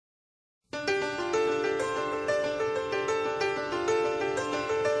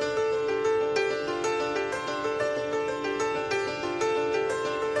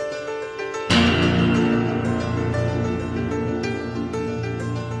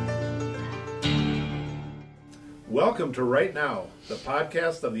Welcome to Right Now, the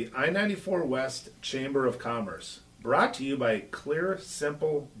podcast of the I-94 West Chamber of Commerce, brought to you by Clear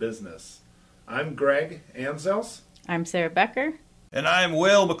Simple Business. I'm Greg Anzels. I'm Sarah Becker. And I'm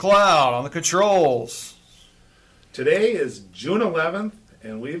Will McLeod on the controls. Today is June 11th,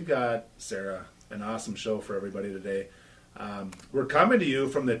 and we've got, Sarah, an awesome show for everybody today. We're coming to you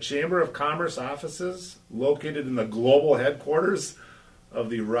from the Chamber of Commerce offices located in the global headquarters of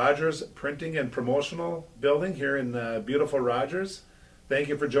the Rogers Printing and Promotional Building here in beautiful Rogers. Thank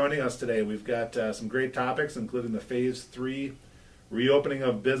you for joining us today. We've got some great topics, including the Phase 3 reopening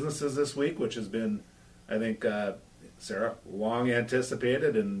of businesses this week, which has been, I think, Sarah, long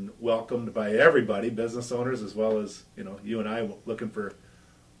anticipated and welcomed by everybody, business owners as well as, you and I looking for,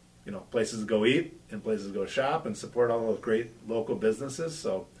 places to go eat and places to go shop and support all those great local businesses.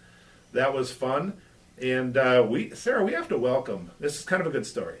 So that was fun. And Sarah, we have to welcome, this is kind of a good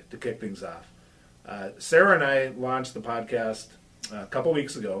story to kick things off. Sarah and I launched the podcast a couple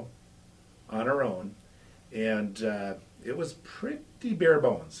weeks ago on our own, and it was pretty bare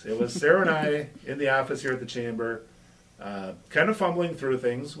bones. It was Sarah and I in the office here at the Chamber, kind of fumbling through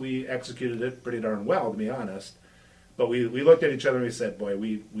things. We executed it pretty darn well, to be honest. But we looked at each other and we said, boy,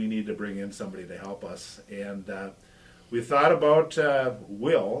 we need to bring in somebody to help us. And we thought about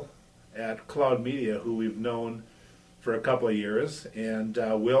Will at Cloud Media, who we've known for a couple of years. And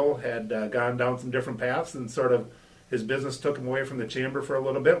Will had gone down some different paths, and sort of his business took him away from the Chamber for a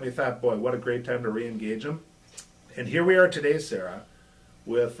little bit. And we thought, boy, what a great time to re-engage him. And here we are today, Sarah,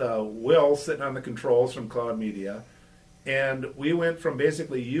 with Will sitting on the controls from Cloud Media. And we went from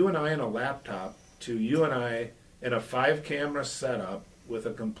basically you and I in a laptop to you and I in a 5-camera setup with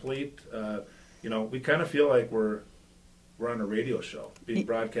a complete, we kind of feel like we're on a radio show being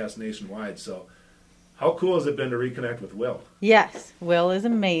broadcast nationwide. So how cool has it been to reconnect with Will? Yes, Will is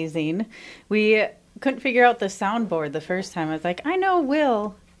amazing. We couldn't figure out the soundboard the first time. I was like, I know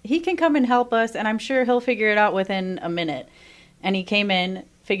Will. He can come and help us, and I'm sure he'll figure it out within a minute. And he came in,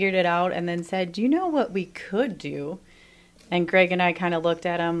 figured it out, and then said, do you know what we could do? And Greg and I kind of looked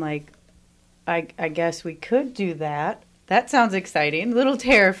at him like, I guess we could do that. That sounds exciting. A little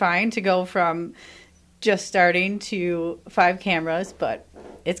terrifying to go from just starting to 5 cameras, but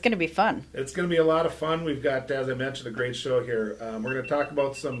it's going to be fun. It's going to be a lot of fun. We've got, as I mentioned, a great show here. We're going to talk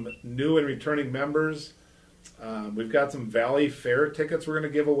about some new and returning members. We've got some Valley Fair tickets we're going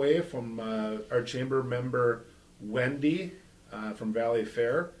to give away from our Chamber member, Wendy, from Valley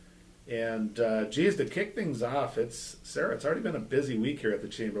Fair. And, to kick things off, Sarah, it's already been a busy week here at the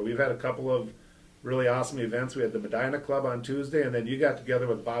Chamber. We've had a couple of really awesome events. We had the Medina Club on Tuesday, and then you got together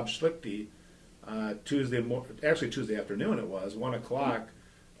with Bob Schlichty Tuesday afternoon it was, 1 o'clock,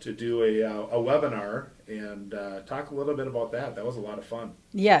 to do a webinar and talk a little bit about that. That was a lot of fun.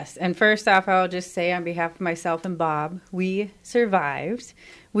 Yes, and first off, I'll just say on behalf of myself and Bob, we survived.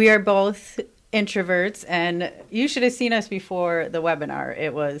 We are both introverts, and you should have seen us before the webinar.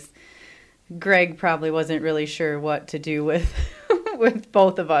 It was, Greg probably wasn't really sure what to do with with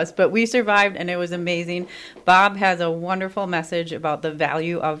both of us, but we survived, and it was amazing. Bob has a wonderful message about the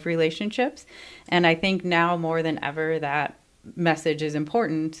value of relationships, and I think now more than ever that message is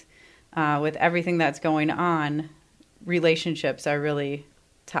important. With everything that's going on, relationships are really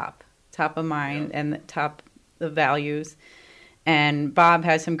top of mind, and top of values. And Bob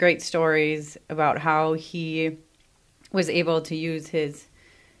has some great stories about how he was able to use his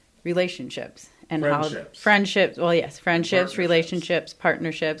relationships and friendships, relationships,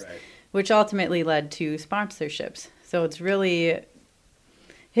 partnerships, right, which ultimately led to sponsorships. So it's really,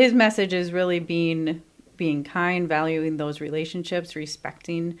 his message is really being kind, valuing those relationships,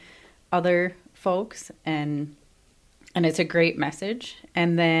 respecting other folks, and it's a great message.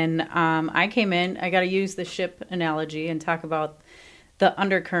 And then I came in, I got to use the ship analogy and talk about the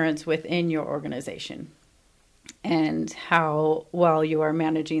undercurrents within your organization and how well you are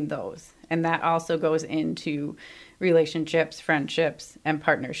managing those. And that also goes into relationships, friendships, and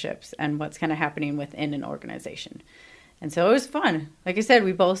partnerships, and what's kind of happening within an organization. And so it was fun. Like I said,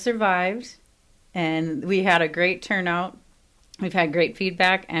 we both survived, and we had a great turnout. We've had great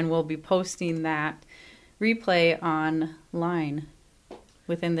feedback, and we'll be posting that replay online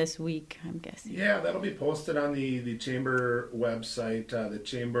within this week, I'm guessing. Yeah, that'll be posted on the Chamber website, the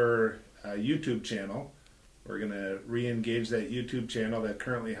Chamber YouTube channel. We're going to re-engage that YouTube channel that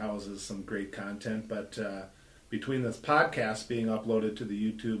currently houses some great content, but between this podcast being uploaded to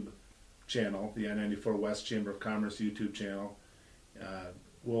the YouTube channel, the I-94 West Chamber of Commerce YouTube channel,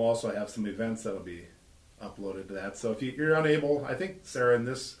 we'll also have some events that'll be uploaded to that. So if you're unable, I think, Sarah, in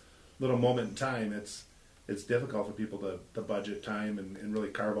this little moment in time, it's difficult for people to budget time and really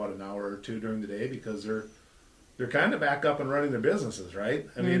carve out an hour or two during the day because they're they're kind of back up and running their businesses, right?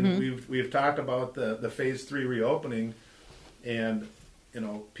 I mean, we've talked about the phase 3 reopening, and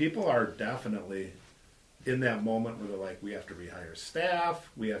people are definitely in that moment where they're like, we have to rehire staff,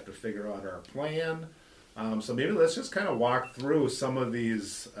 we have to figure out our plan. So maybe let's just kind of walk through some of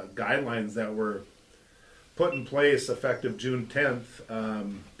these guidelines that were put in place effective June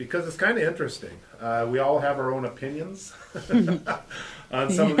 10th, because it's kind of interesting. We all have our own opinions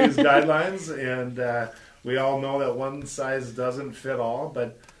on some of these guidelines, and we all know that one size doesn't fit all.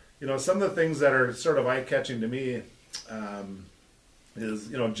 But, some of the things that are sort of eye-catching to me is,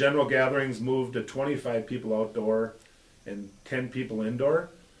 general gatherings moved to 25 people outdoor and 10 people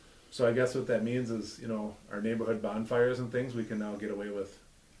indoor. So I guess what that means is, our neighborhood bonfires and things, we can now get away with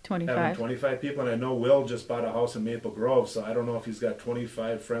 25. having 25 people. And I know Will just bought a house in Maple Grove, so I don't know if he's got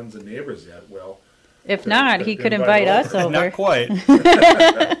 25 friends and neighbors yet, Will. If not, he could invite us over. Not quite.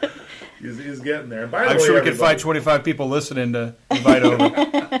 He's getting there. And by the I'm way, sure we could find 25 people listening to invite over.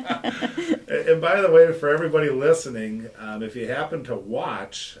 And by the way, for everybody listening, if you happen to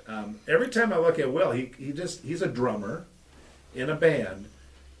watch, every time I look at Will, he's a drummer in a band,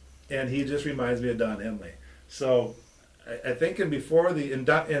 and he just reminds me of Don Henley. So I think and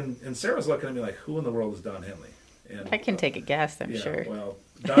Sarah's looking at me like, who in the world is Don Henley? And, I can take a guess, I'm sure. Well,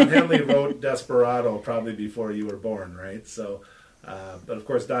 Don Henley wrote Desperado probably before you were born, right? So, but of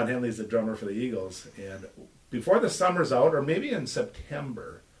course, Don Henley's the drummer for the Eagles. And before the summer's out, or maybe in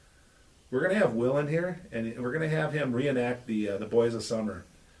September, we're going to have Will in here, and we're going to have him reenact the Boys of Summer,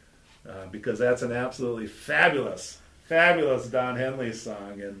 because that's an absolutely fabulous Don Henley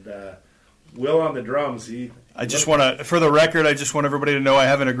song. And Will on the drums. For the record, I just want everybody to know I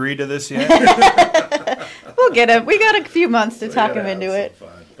haven't agreed to this yet. We'll get him. We got a few months to talk him into it. Fun.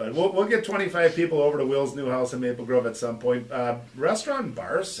 But we'll get 25 people over to Will's new house in Maple Grove at some point. Restaurant and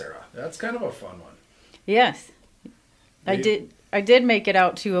bars, Sarah. That's kind of a fun one. Yes. I did make it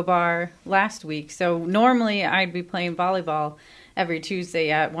out to a bar last week. So normally I'd be playing volleyball every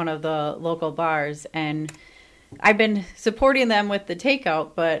Tuesday at one of the local bars, and I've been supporting them with the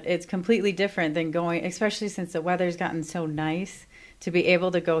takeout, but it's completely different than going, especially since the weather's gotten so nice, to be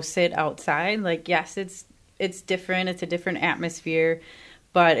able to go sit outside. Like, yes, it's different. It's a different atmosphere,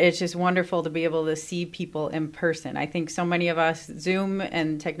 but it's just wonderful to be able to see people in person. I think so many of us, Zoom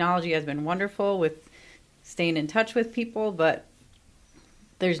and technology has been wonderful with staying in touch with people, but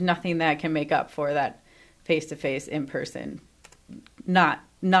there's nothing that can make up for that face-to-face, in-person, not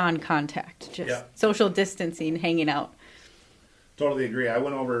non-contact, just social distancing, hanging out. Totally agree. I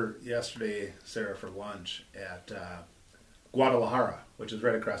went over yesterday, Sarah, for lunch at Guadalajara, which is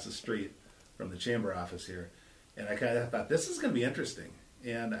right across the street from the chamber office here. And I kind of thought, this is going to be interesting.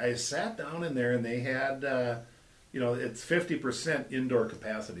 And I sat down in there, and they had, it's 50% indoor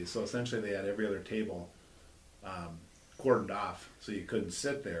capacity. So essentially they had every other table cordoned off, so you couldn't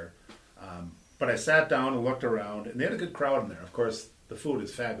sit there. But I sat down and looked around, and they had a good crowd in there. Of course, the food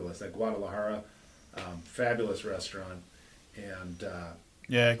is fabulous at Guadalajara, fabulous restaurant. And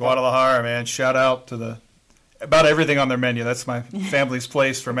Guadalajara, man, shout out to about everything on their menu. That's my family's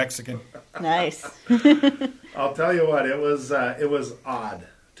place for Mexican. Nice. I'll tell you what, it was odd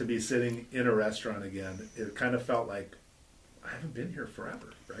to be sitting in a restaurant again. It kind of felt like I haven't been here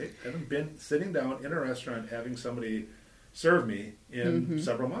forever, right? I haven't been sitting down in a restaurant having somebody serve me in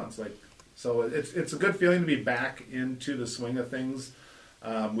several months. So it's a good feeling to be back into the swing of things.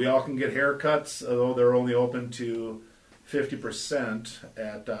 We all can get haircuts, although they're only open to 50%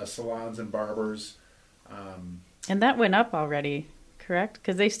 at salons and barbers. And that went up already, correct?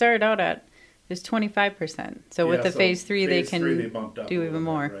 Because they started out at just 25%. So with the phase 3, they can they bumped up do even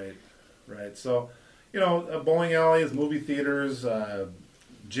more. Right. So, bowling alleys, movie theaters,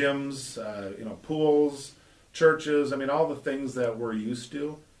 gyms, pools, churches. I mean, all the things that we're used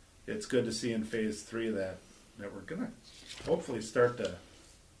to. It's good to see in phase 3 that we're going to hopefully start to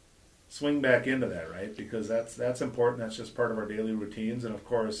swing back into that, right? Because that's important. That's just part of our daily routines. And of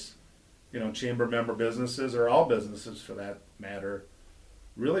course, chamber member businesses, or all businesses for that matter,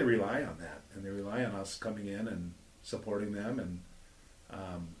 really rely on that. And they rely on us coming in and supporting them. And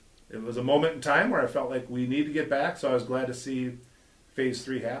it was a moment in time where I felt like we need to get back. So I was glad to see phase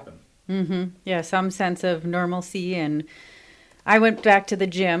 3 happen. Mm-hmm. Yeah, some sense of normalcy. And I went back to the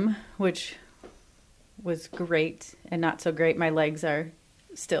gym, which was great and not so great. My legs are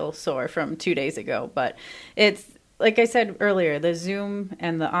still sore from 2 days ago. But it's, like I said earlier, the Zoom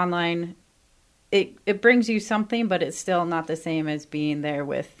and the online, it brings you something, but it's still not the same as being there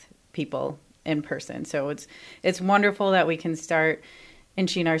with people in person. So it's wonderful that we can start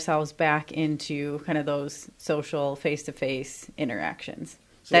inching ourselves back into kind of those social face-to-face interactions.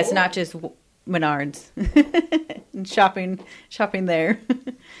 So that's not just Menards and shopping there.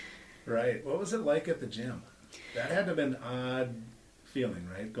 Right. What was it like at the gym? That had to have been an odd feeling,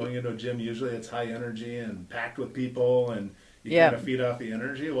 right? Going into a gym, usually it's high energy and packed with people, and you Yep. kind of feed off the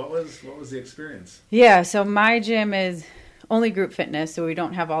energy. What was the experience? Yeah, so my gym is only group fitness, so we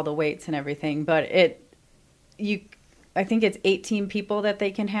don't have all the weights and everything, but I think it's 18 people that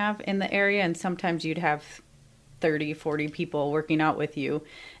they can have in the area, and sometimes you'd have 30, 40 people working out with you.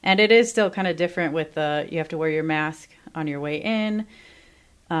 And it is still kind of different with you have to wear your mask on your way in.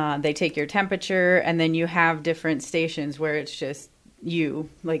 They take your temperature, and then you have different stations where it's just you.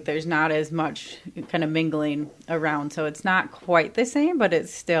 Like, there's not as much kind of mingling around, so it's not quite the same, but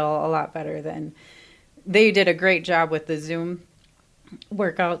it's still a lot better than... They did a great job with the Zoom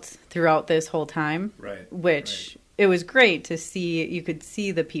workouts throughout this whole time, Right. which it was great to see. You could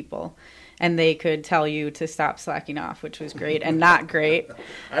see the people, and they could tell you to stop slacking off, which was great and not great.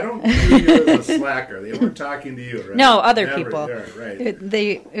 I don't view you as a slacker. They weren't talking to you, right? No, other Never. people. Yeah, right.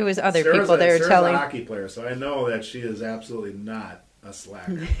 It was other Sarah's people they were Sarah's telling. a hockey player, so I know that she is absolutely not a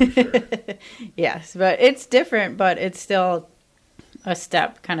slacker, for sure. Yes, but it's different, but it's still a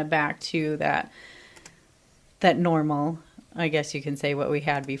step kind of back to that normal, I guess you can say, what we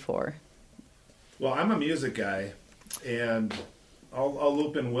had before. Well, I'm a music guy, and I'll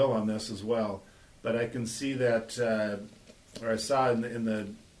loop in Will on this as well. But I can see that, or I saw in the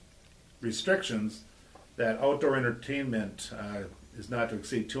restrictions, that outdoor entertainment is not to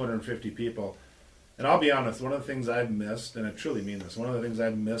exceed 250 people. And I'll be honest, one of the things I've missed, and I truly mean this, one of the things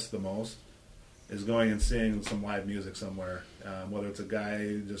I've missed the most is going and seeing some live music somewhere. Whether it's a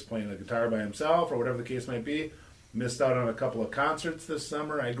guy just playing a guitar by himself or whatever the case might be. Missed out on a couple of concerts this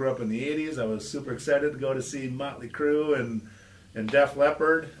summer. I grew up in the 80s. I was super excited to go to see Motley Crue and Def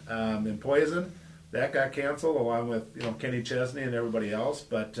Leppard and Poison. That got canceled along with Kenny Chesney and everybody else.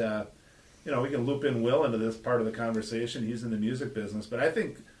 But we can loop in Will into this part of the conversation. He's in the music business. But I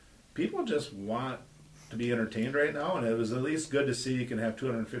think people just want to be entertained right now, and it was at least good to see you can have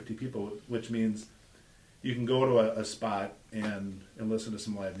 250 people, which means you can go to a spot and listen to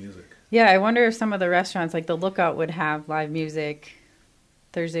some live music. Yeah, I wonder if some of the restaurants, like the Lookout, would have live music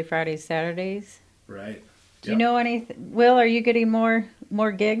Thursday, Fridays, Saturdays. Right. Do you know anything? Will, are you getting more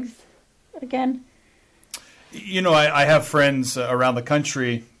gigs again? I have friends around the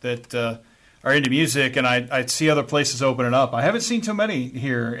country that are into music, and I see other places opening up. I haven't seen too many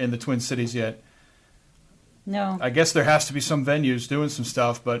here in the Twin Cities yet. No. I guess there has to be some venues doing some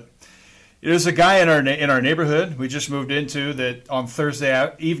stuff, but there's a guy in our neighborhood we just moved into that on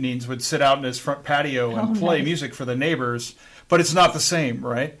Thursday evenings would sit out in his front patio and play nice. music for the neighbors, but it's not the same,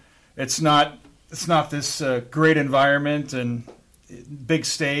 right? It's not this great environment and big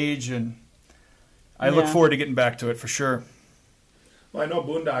stage, and I look forward to getting back to it for sure. Well, I know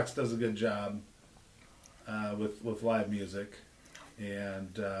Boondocks does a good job with live music,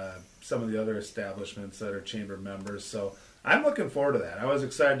 and some of the other establishments that are chamber members. So I'm looking forward to that. I was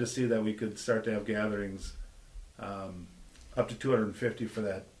excited to see that we could start to have gatherings up to 250 for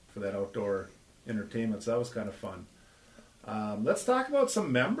that outdoor entertainment. So that was kind of fun. Let's talk about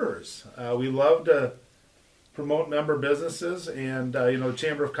some members. We love to promote member businesses, and the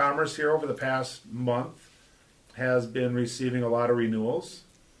Chamber of Commerce here over the past month has been receiving a lot of renewals.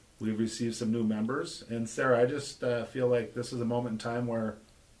 We've received some new members, and Sarah, I just feel like this is a moment in time where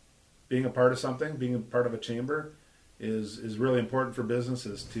being a part of something, being a part of a chamber, is really important for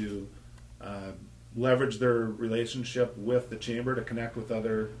businesses to leverage their relationship with the chamber to connect with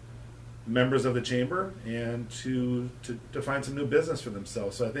other members of the chamber and to find some new business for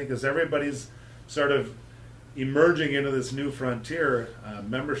themselves. So I think as everybody's sort of emerging into this new frontier,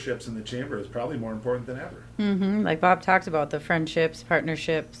 memberships in the chamber is probably more important than ever. Mm-hmm. Like Bob talked about, the friendships,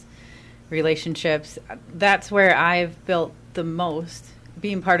 partnerships, relationships. That's where I've built the most.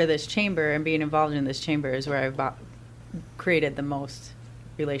 Being part of this chamber and being involved in this chamber is where I've created the most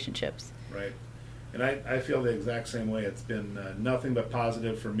relationships. Right. And I feel the exact same way. It's been nothing but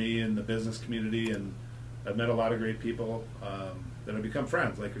positive for me in the business community, and I've met a lot of great people that have become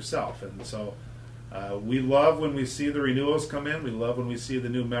friends, like yourself. And so we love when we see the renewals come in. We love when we see the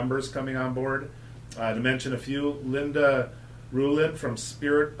new members coming on board. To mention a few, Linda Rulin from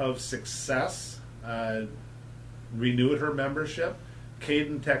Spirit of Success renewed her membership.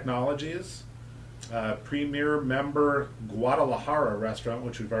 Caden Technologies, premier member Guadalajara restaurant,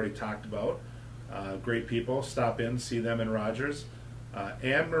 which we've already talked about. Great people. Stop in, see them in Rogers.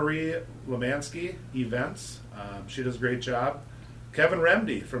 Anne-Marie Lemansky, Events. She does a great job. Kevin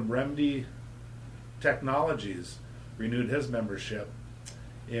Remdy from Remdy Technologies renewed his membership.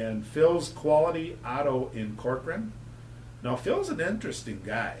 And Phil's Quality Auto in Corcoran. Now, Phil's an interesting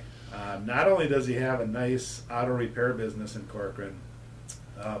guy. Not only does he have a nice auto repair business in Corcoran,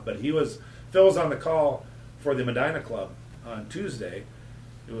 but Phil was on the call for the Medina Club on Tuesday.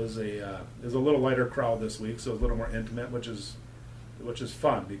 It was a little lighter crowd this week, so it was a little more intimate, which is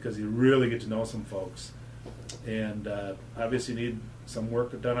fun because you really get to know some folks. And obviously you need some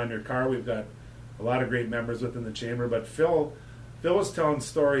work done on your car. We've got a lot of great members within the chamber, but Phil was telling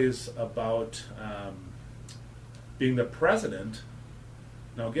stories about being the president.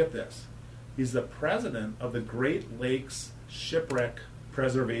 Now get this. He's the president of the Great Lakes Shipwreck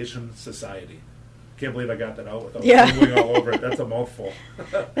Preservation Society. Can't believe I got that out without going all over it. That's a mouthful.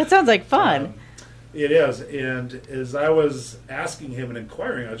 That sounds like fun. It is. And as I was asking him and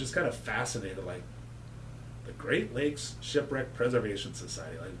inquiring, I was just kind of fascinated, like, the Great Lakes Shipwreck Preservation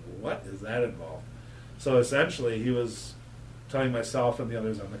Society, like, what is that involved? So essentially, he was telling myself and the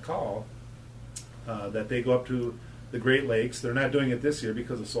others on the call that they go up to the Great Lakes. They're not doing it this year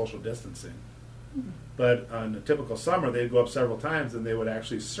because of social distancing. But on a typical summer, they'd go up several times and they would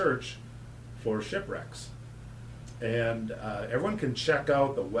actually search for shipwrecks. And everyone can check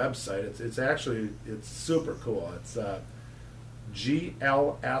out the website. It's super cool. It's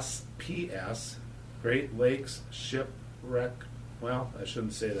GLSPS, Great Lakes Shipwreck. Well, I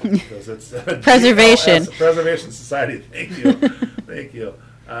shouldn't say that because it's Preservation. Preservation Society. Thank you. Thank you.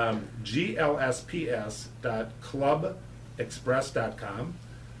 GLSPS.clubexpress.com.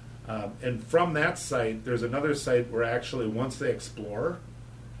 And from that site, there's another site where actually once they explore,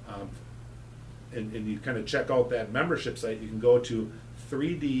 and you kind of check out that membership site, you can go to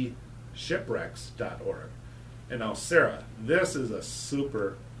 3dshipwrecks.org. And now, Sarah, this is a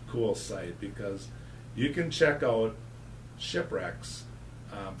super cool site because you can check out shipwrecks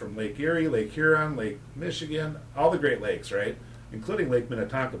from Lake Erie, Lake Huron, Lake Michigan, all the Great Lakes, right? Including Lake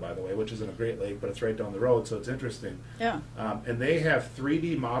Minnetonka, by the way, which isn't a Great Lake, but it's right down the road, so it's interesting. Yeah. And they have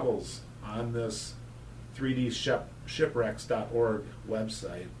 3D models on this 3dshipwrecks.org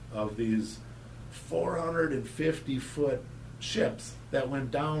website of these 450-foot ships that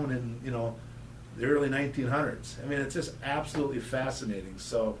went down in, the early 1900s. I mean, it's just absolutely fascinating.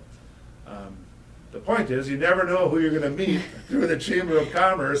 So the point is, you never know who you're going to meet through the Chamber of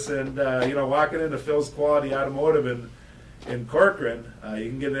Commerce, and walking into Phil's Quality Automotive in Corcoran, you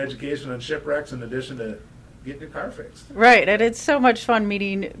can get an education on shipwrecks in addition to getting your car fixed. Right, and it's so much fun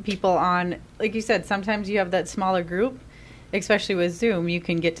meeting people on, like you said, sometimes you have that smaller group, especially with Zoom, you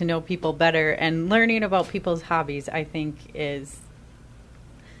can get to know people better, and learning about people's hobbies, I think, is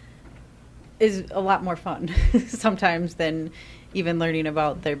a lot more fun sometimes than even learning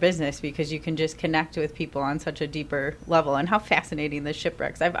about their business, because you can just connect with people on such a deeper level. And how fascinating the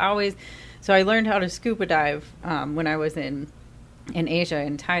shipwrecks. So I learned how to scuba dive when I was in Asia,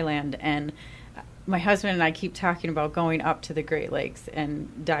 in Thailand, and my husband and I keep talking about going up to the Great Lakes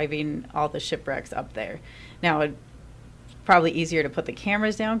and diving all the shipwrecks up there. Now, it's probably easier to put the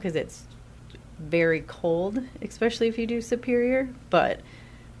cameras down because it's very cold, especially if you do Superior, but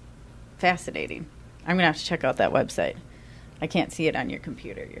fascinating. I'm going to have to check out that website. I can't see it on your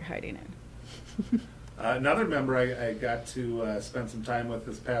computer. You're hiding it. Another member I got to spend some time with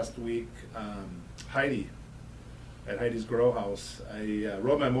this past week, Heidi, at Heidi's Grow House. I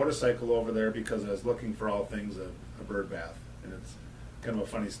rode my motorcycle over there because I was looking for all things a bird bath. And it's kind of a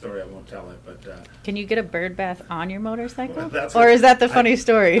funny story. I won't tell it. But can you get a bird bath on your motorcycle? Or is that the funny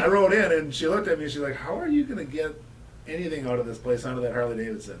story? I rode in, and she looked at me, and she's like, how are you going to get anything out of this place, onto that Harley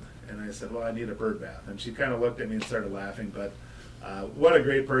Davidson? And I said, well, I need a bird bath. And she kind of looked at me and started laughing. But what a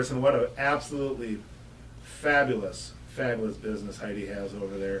great person. What an absolutely fabulous business Heidi has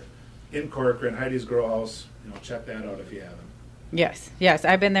over there in Corcoran. Heidi's Grow House. Check that out if you haven't. Yes.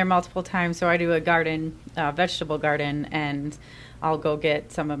 I've been there multiple times. So I do a garden, vegetable garden, and I'll go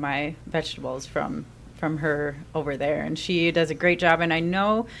get some of my vegetables from her over there. And she does a great job. And I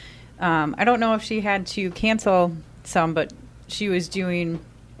know, I don't know if she had to cancel some, but she was doing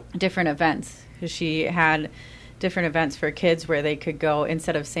different events. She had different events for kids where they could go,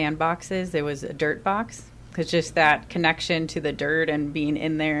 instead of sandboxes, there was a dirt box. Because just that connection to the dirt and being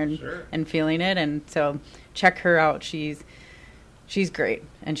in there and, Sure. and feeling it. And so check her out. She's great.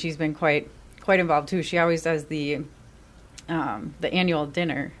 And she's been quite involved too. She always does the annual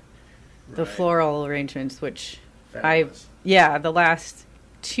dinner, the Right. floral arrangements, which Fabulous. the last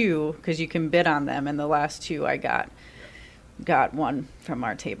two, because you can bid on them, and the last two I got one from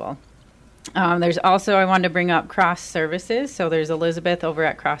our table. There's also, I wanted to bring up Cross Services. So there's Elizabeth over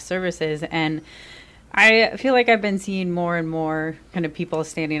at Cross Services, and I feel like I've been seeing more and more kind of people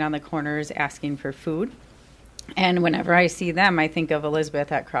standing on the corners asking for food. And whenever I see them, I think of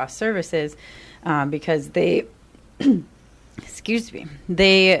Elizabeth at Cross Services, because they excuse me,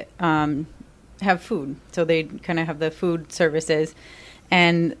 they have food. So they kind of have the food services.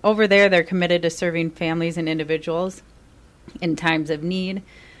 And over there, they're committed to serving families and individuals in times of need,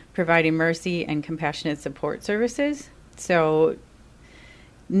 providing mercy and compassionate support services. So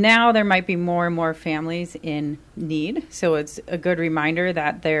now there might be more and more families in need. So it's a good reminder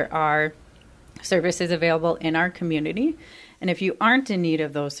that there are services available in our community. And if you aren't in need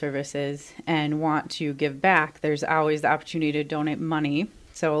of those services and want to give back, there's always the opportunity to donate money.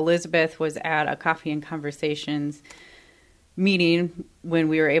 So Elizabeth was at a Coffee and Conversations meeting when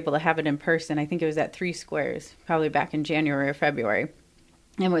we were able to have it in person. I think it was at Three Squares, probably back in January or February,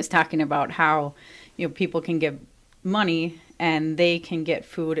 and was talking about how, you know, people can give money and they can get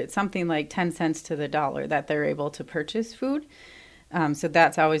food at something like 10 cents to the dollar that they're able to purchase food. So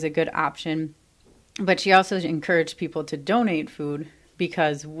that's always a good option. But she also encouraged people to donate food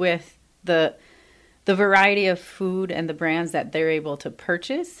because with the variety of food and the brands that they're able to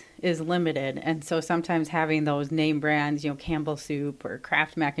purchase is limited. And so sometimes having those name brands, you know, Campbell Soup or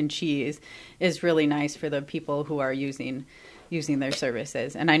Kraft Mac and Cheese is really nice for the people who are using their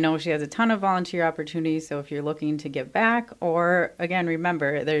services. And I know she has a ton of volunteer opportunities. So if you're looking to give back, or again,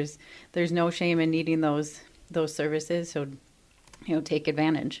 remember, there's no shame in needing those services. So, you know, take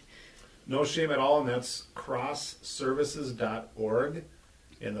advantage. No shame at all, and that's crossservices.org.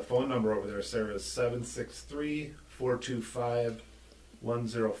 And the phone number over there, Sarah, is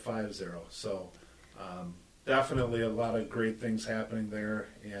 763-425-1050. So definitely a lot of great things happening there.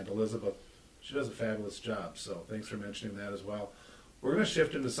 And Elizabeth, she does a fabulous job. So thanks for mentioning that as well. We're going to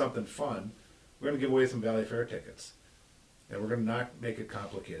shift into something fun. We're going to give away some Valley Fair tickets. And we're going to not make it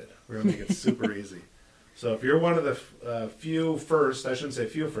complicated. We're going to make it super easy. So if you're one of the few first, I shouldn't say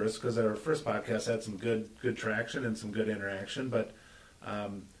few first, because our first podcast had some good traction and some good interaction, but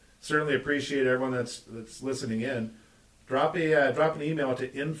certainly appreciate everyone that's listening in. Drop an email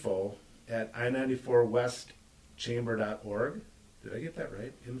to info@i94westchamber.org. Did I get that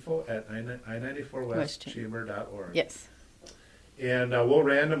right? info@i94westchamber.org. Yes. And we'll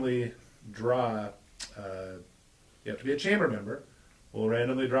randomly draw. You have to be a chamber member. We'll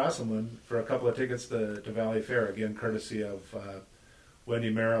randomly draw someone for a couple of tickets to Valley Fair, again, courtesy of Wendy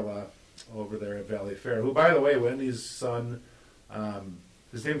Marilla over there at Valley Fair, who, by the way, Wendy's son,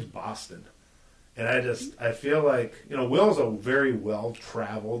 his name's Boston. And I feel like, you know, Will's a very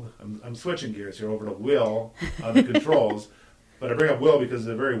well-traveled, I'm switching gears here over to Will on the controls, but I bring up Will because he's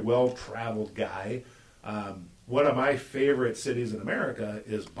a very well-traveled guy. One of my favorite cities in America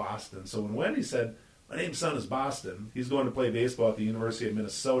is Boston. So when Wendy said, my name's son is Boston, he's going to play baseball at the University of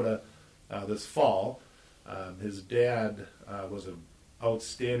Minnesota this fall. His dad was an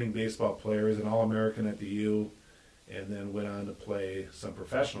outstanding baseball player. He's an All-American at the U, and then went on to play some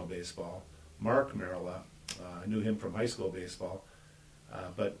professional baseball. Mark Marilla, I knew him from high school baseball.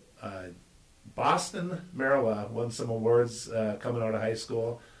 But Boston Marilla won some awards coming out of high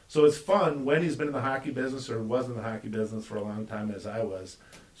school. So it's fun. Wendy's been in the hockey business, or was in the hockey business for a long time, as I was.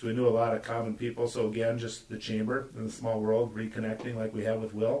 So we knew a lot of common people. So again, just the chamber in the small world, reconnecting like we have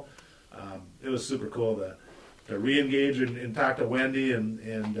with Will. It was super cool to re-engage and talk to Wendy, and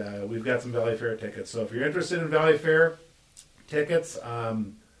we've got some Valley Fair tickets. So if you're interested in Valley Fair tickets,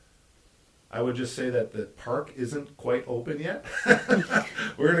 I would just say that the park isn't quite open yet.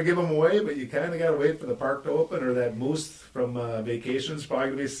 We're going to give them away, but you kind of got to wait for the park to open, or that moose from Vacations probably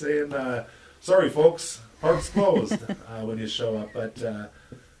going to be saying, sorry folks, park's closed when you show up. But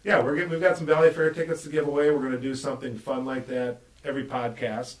yeah, we've got some Valley Fair tickets to give away. We're going to do something fun like that every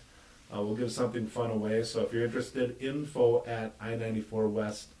podcast. We'll give something fun away. So if you're interested,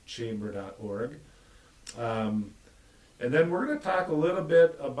 info@i94westchamber.org. And then we're going to talk a little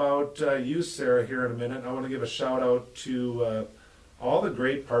bit about you, Sarah, here in a minute. I want to give a shout out to all the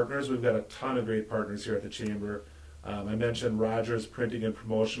great partners. We've got a ton of great partners here at the Chamber. I mentioned Rogers Printing and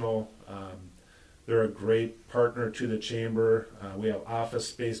Promotional. They're a great partner to the Chamber. We have office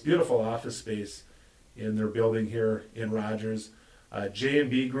space, beautiful office space in their building here in Rogers.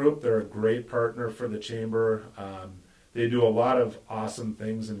 J&B Group, they're a great partner for the Chamber. They do a lot of awesome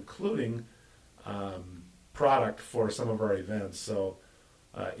things, including product for some of our events. So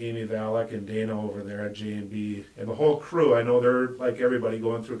Amy Valek and Dana over there at J&B and the whole crew, I know they're, like everybody,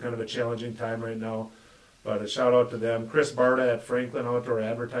 going through kind of a challenging time right now, but a shout out to them. Chris Barta at Franklin Outdoor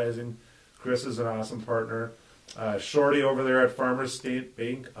Advertising. Chris is an awesome partner. Shorty over there at Farmers State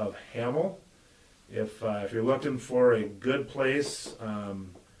Bank of Hamel. If you're looking for a good place to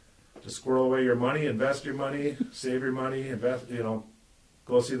squirrel away your money, invest your money, save your money, invest,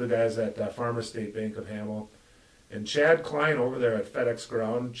 go see the guys at Farmers State Bank of Hamel. And Chad Klein over there at FedEx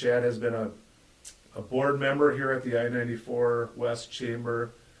Ground. Chad has been a a board member here at the I-94 West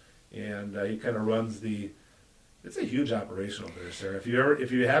Chamber, and he kind of runs it's a huge operation over there, Sarah.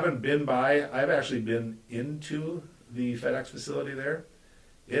 If you haven't been by, I've actually been into the FedEx facility there.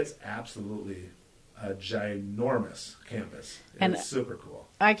 It's absolutely a ginormous campus. And it's super cool.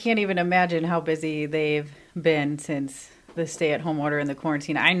 I can't even imagine how busy they've been since the stay-at-home order and the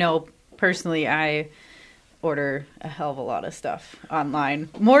quarantine. I know personally I order a hell of a lot of stuff online,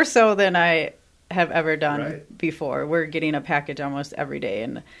 more so than I have ever done before. We're getting a package almost every day.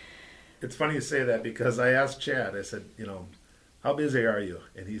 And it's funny you say that, because I asked Chad, I said, how busy are you?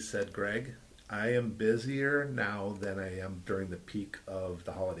 And he said, Greg, I am busier now than I am during the peak of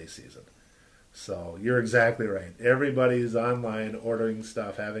the holiday season. So you're exactly right. Everybody's online ordering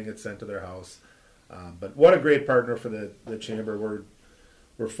stuff, having it sent to their house. But what a great partner for the Chamber.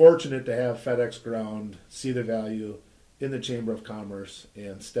 We're fortunate to have FedEx Ground see the value in the Chamber of Commerce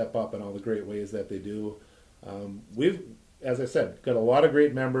and step up in all the great ways that they do. We've, as I said, got a lot of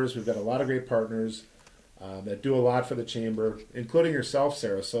great members. We've got a lot of great partners that do a lot for the Chamber, including yourself,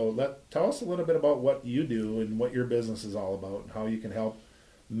 Sarah. So tell us a little bit about what you do and what your business is all about and how you can help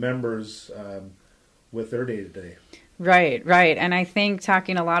members with their day-to-day. Right. And I think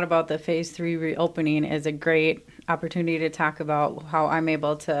talking a lot about the Phase 3 reopening is a great opportunity to talk about how I'm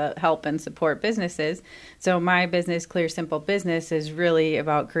able to help and support businesses. So my business, Clear Simple Business, is really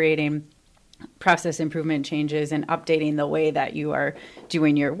about creating process improvement changes and updating the way that you are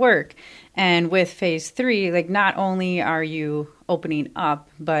doing your work. And with Phase 3, not only are you opening up,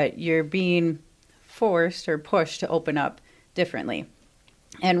 but you're being forced or pushed to open up differently.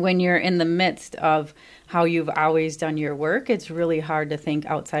 And when you're in the midst of how you've always done your work, it's really hard to think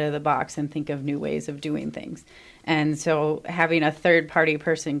outside of the box and think of new ways of doing things. And so having a third-party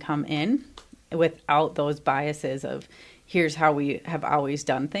person come in without those biases of here's how we have always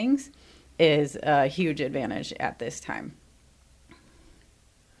done things is a huge advantage at this time.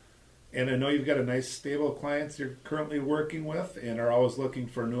 And I know you've got a nice stable of clients you're currently working with and are always looking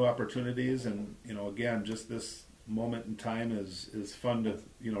for new opportunities. And, again, just this moment in time is fun to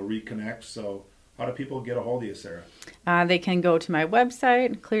reconnect. So how do people get a hold of you, Sarah? They can go to my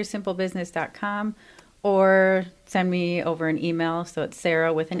website, clearsimplebusiness.com, or send me over an email. So it's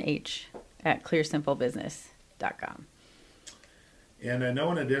Sarah with an H at clearsimplebusiness.com. And I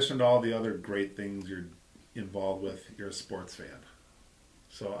know in addition to all the other great things you're involved with, you're a sports fan.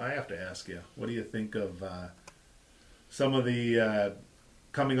 So I have to ask you, what do you think of some of the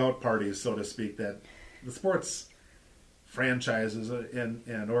coming out parties, so to speak, that the sports franchises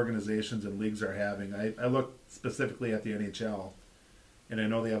and organizations and leagues are having? I look specifically at the NHL, and I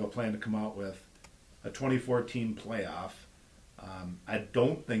know they have a plan to come out with a 2014 playoff. I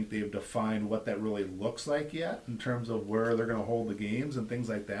don't think they've defined what that really looks like yet in terms of where they're going to hold the games and things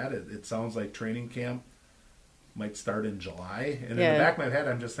like that. It sounds like training camp might start in July. And in the back of my head,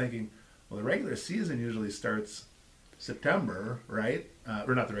 I'm just thinking, well, the regular season usually starts September, right?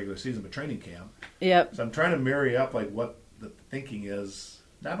 Or not the regular season, but training camp. Yep. So I'm trying to marry up what the thinking is,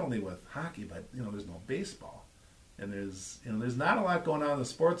 not only with hockey, but there's no baseball, and there's not a lot going on in the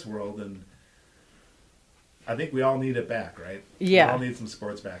sports world, and I think we all need it back, right? Yeah. We all need some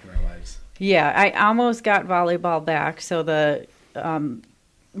sports back in our lives. Yeah, I almost got volleyball back, so the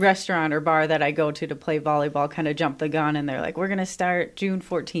restaurant or bar that I go to play volleyball kind of jumped the gun, and they're like, we're going to start June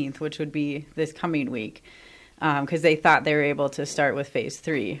 14th, which would be this coming week, because they thought they were able to start with Phase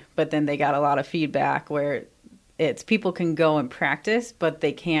 3. But then they got a lot of feedback where it's people can go and practice, but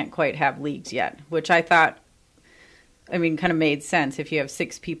they can't quite have leagues yet, which I thought, kind of made sense. If you have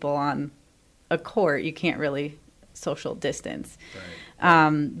 6 people on a court, you can't really social distance.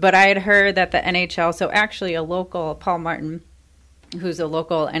 Right. But I had heard that the NHL, so actually a local, Paul Martin, who's a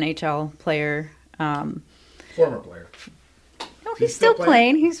local NHL player. Former player. No, he's still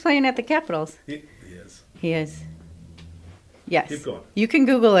playing. He's playing at the Capitals. He is. He is. Yes. Keep going. You can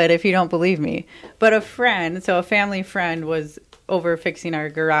Google it if you don't believe me. But a family friend was over fixing our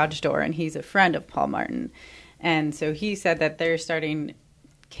garage door, and he's a friend of Paul Martin. And so he said that they're starting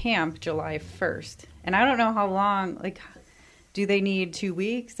camp July 1st. And I don't know how long, do they need 2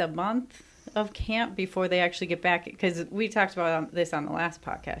 weeks, a month of camp before they actually get back? Because we talked about this on the last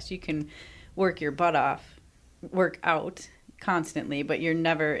podcast. You can work your butt off, work out constantly, but you're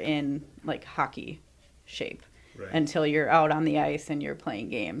never in hockey shape until you're out on the ice and you're playing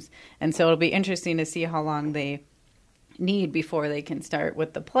games. And so it'll be interesting to see how long they need before they can start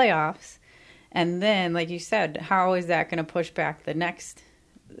with the playoffs. And then, like you said, how is that going to push back the next?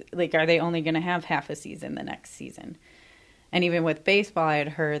 Are they only going to have half a season the next season? And even with baseball, I had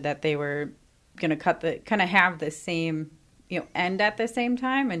heard that they were going to have the same end at the same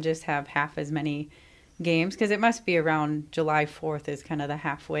time and just have half as many games, because it must be around July 4th is kind of the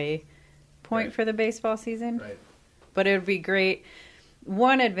halfway point for the baseball season. Right. But it would be great.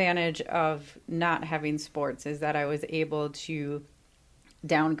 One advantage of not having sports is that I was able to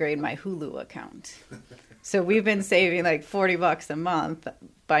downgrade my Hulu account. So we've been saving like $40 a month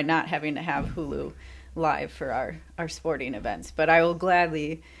by not having to have Hulu live for our sporting events. But I will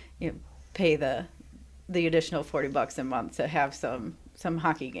gladly pay the additional $40 a month to have some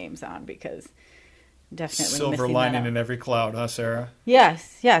hockey games on, because definitely silver lining in every cloud, huh, Sarah?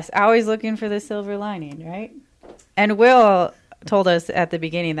 Yes. Always looking for the silver lining, right? And Will told us at the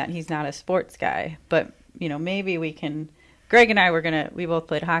beginning that he's not a sports guy, but maybe we can. Greg and I we both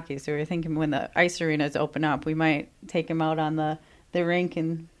played hockey, so we were thinking when the ice arenas open up, we might take him out on the rink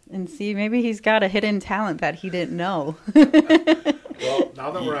and see, maybe he's got a hidden talent that he didn't know. Well,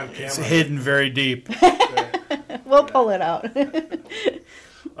 now that we're on camera, it's hidden very deep. We'll pull it out.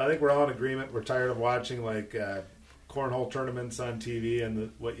 I think we're all in agreement. We're tired of watching like cornhole tournaments on TV,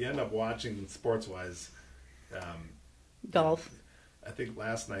 and what you end up watching sports-wise. Golf. I think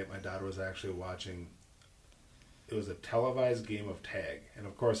last night my daughter was actually watching. It was a televised game of tag, and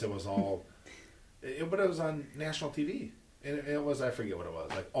of course it was all. But it was on national TV, and it was, I forget what it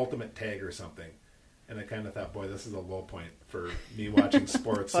was, like Ultimate Tag or something. And I kind of thought, boy, this is a low point for me watching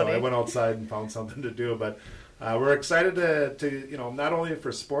sports. So I went outside and found something to do. But we're excited to not only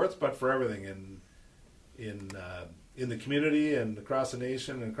for sports but for everything in the community and across the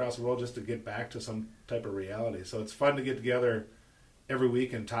nation and across the world, just to get back to some type of reality. So it's fun to get together every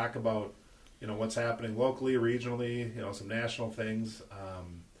week and talk about what's happening locally, regionally, some national things.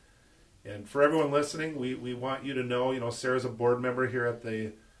 And for everyone listening, we want you to know, Sarah's a board member here at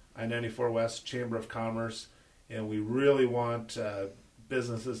the I-94 West Chamber of Commerce, and we really want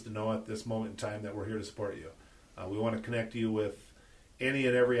businesses to know at this moment in time that we're here to support you. We want to connect you with any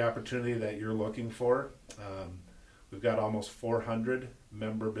and every opportunity that you're looking for. We've got almost 400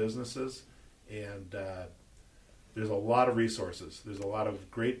 member businesses, and there's a lot of resources. There's a lot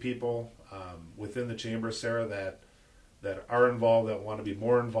of great people within the Chamber, Sarah, that are involved, that want to be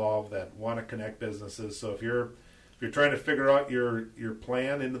more involved, that want to connect businesses. So if you're trying to figure out your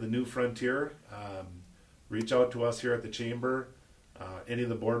plan into the new frontier, reach out to us here at the Chamber. Any of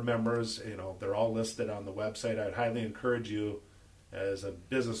the board members, they're all listed on the website. I'd highly encourage you, as a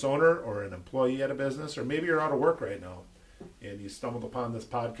business owner or an employee at a business, or maybe you're out of work right now and you stumbled upon this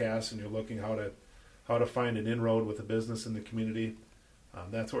podcast and you're looking how to find an inroad with a business in the community.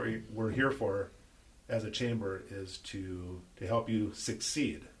 That's what we're here for as a chamber, is to help you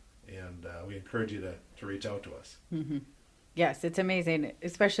succeed. And we encourage you to reach out to us. Mm-hmm. Yes, it's amazing,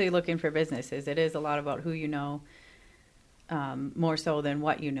 especially looking for businesses. It is a lot about who you know, more so than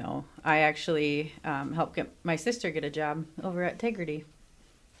what you know. I actually helped get my sister get a job over at Tegrity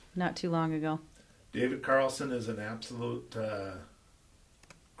not too long ago. David Carlson is an absolute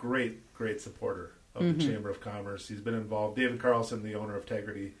great supporter of Mm-hmm. the Chamber of Commerce. He's been involved. David Carlson, the owner of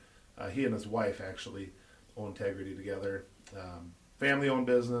Tegrity, he and his wife actually own Tegrity together. Family-owned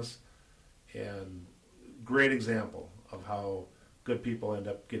business, and great example of how good people end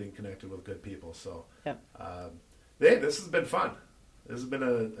up getting connected with good people. So, Yep. Hey, this has been fun. This has been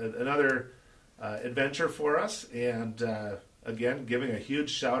another adventure for us, and again, giving a huge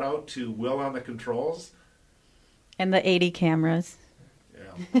shout out to Will on the controls. And the 80 cameras.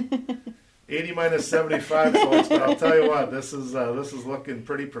 Yeah. 80 minus 75, folks, but I'll tell you what, this is looking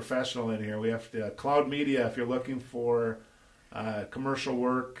pretty professional in here. We have Cloud Media, if you're looking for commercial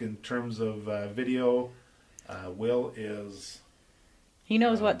work in terms of video. Will is... He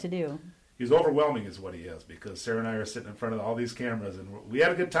knows what to do. He's overwhelming is what he is, because Sarah and I are sitting in front of all these cameras, and we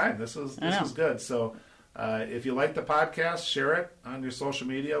had a good time. This was good. So if you like the podcast, share it on your social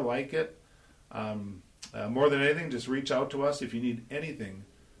media, like it. More than anything, just reach out to us if you need anything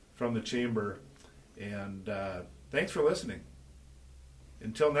from the Chamber. And thanks for listening.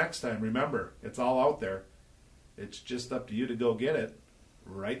 Until next time, remember, it's all out there. It's just up to you to go get it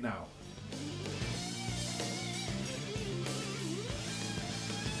right now.